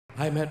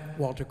I met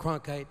Walter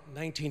Cronkite in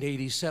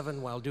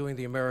 1987 while doing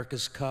the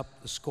America's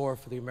Cup, the score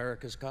for the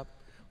America's Cup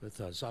with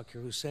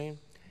Zakir Hussain.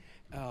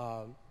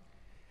 I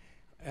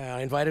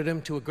invited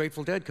him to a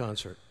Grateful Dead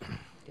concert,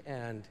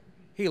 and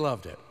he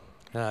loved it.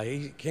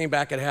 He came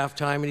back at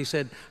halftime and he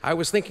said, I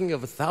was thinking of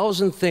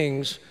 1,000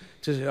 things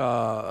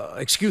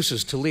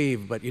excuses to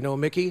leave, but you know,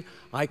 Mickey,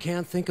 I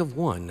can't think of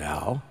one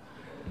now.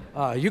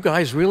 You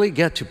guys really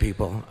get to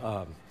people.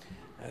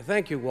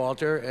 Thank you,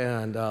 Walter,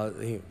 and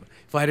he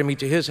invited me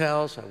to his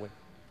house. I went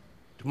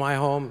to my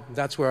home.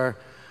 That's where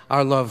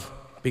our love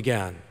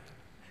began.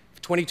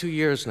 For 22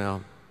 years now.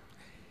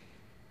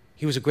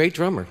 He was a great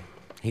drummer.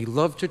 He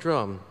loved to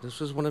drum. This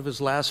was one of his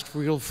last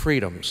real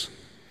freedoms.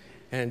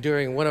 And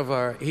during one of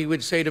our, he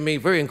would say to me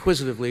very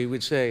inquisitively, he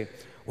would say,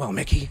 well,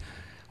 Mickey,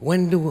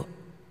 when do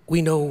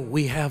we know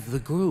we have the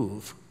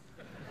groove?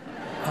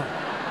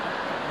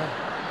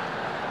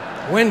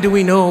 When do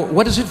we know,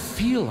 what does it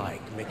feel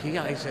like, Mickey?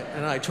 I said,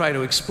 and I try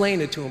to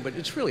explain it to him, but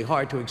it's really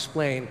hard to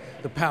explain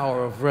the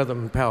power of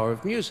rhythm and power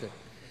of music.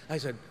 I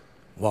said,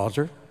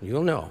 Walter,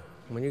 you'll know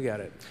when you get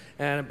it.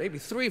 And maybe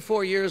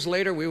 3-4 years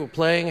later, we were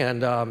playing,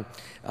 and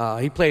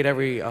he played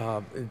every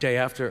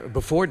day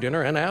before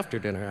dinner and after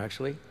dinner,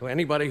 actually.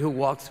 Anybody who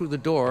walked through the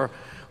door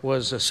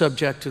was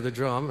subject to the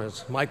drum,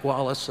 as Mike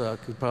Wallace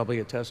could probably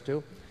attest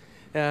to.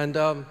 And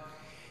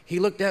he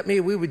looked at me,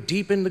 we were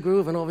deep in the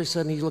groove, and all of a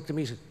sudden he looked at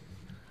me and said,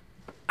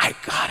 I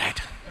got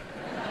it.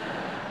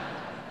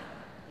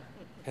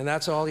 And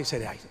that's all he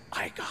said.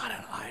 I got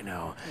it, I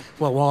know.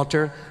 Well,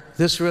 Walter,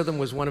 this rhythm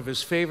was one of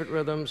his favorite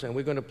rhythms, and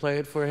we're going to play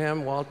it for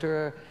him.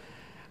 Walter,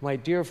 my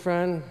dear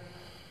friend,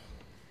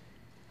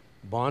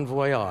 bon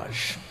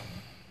voyage.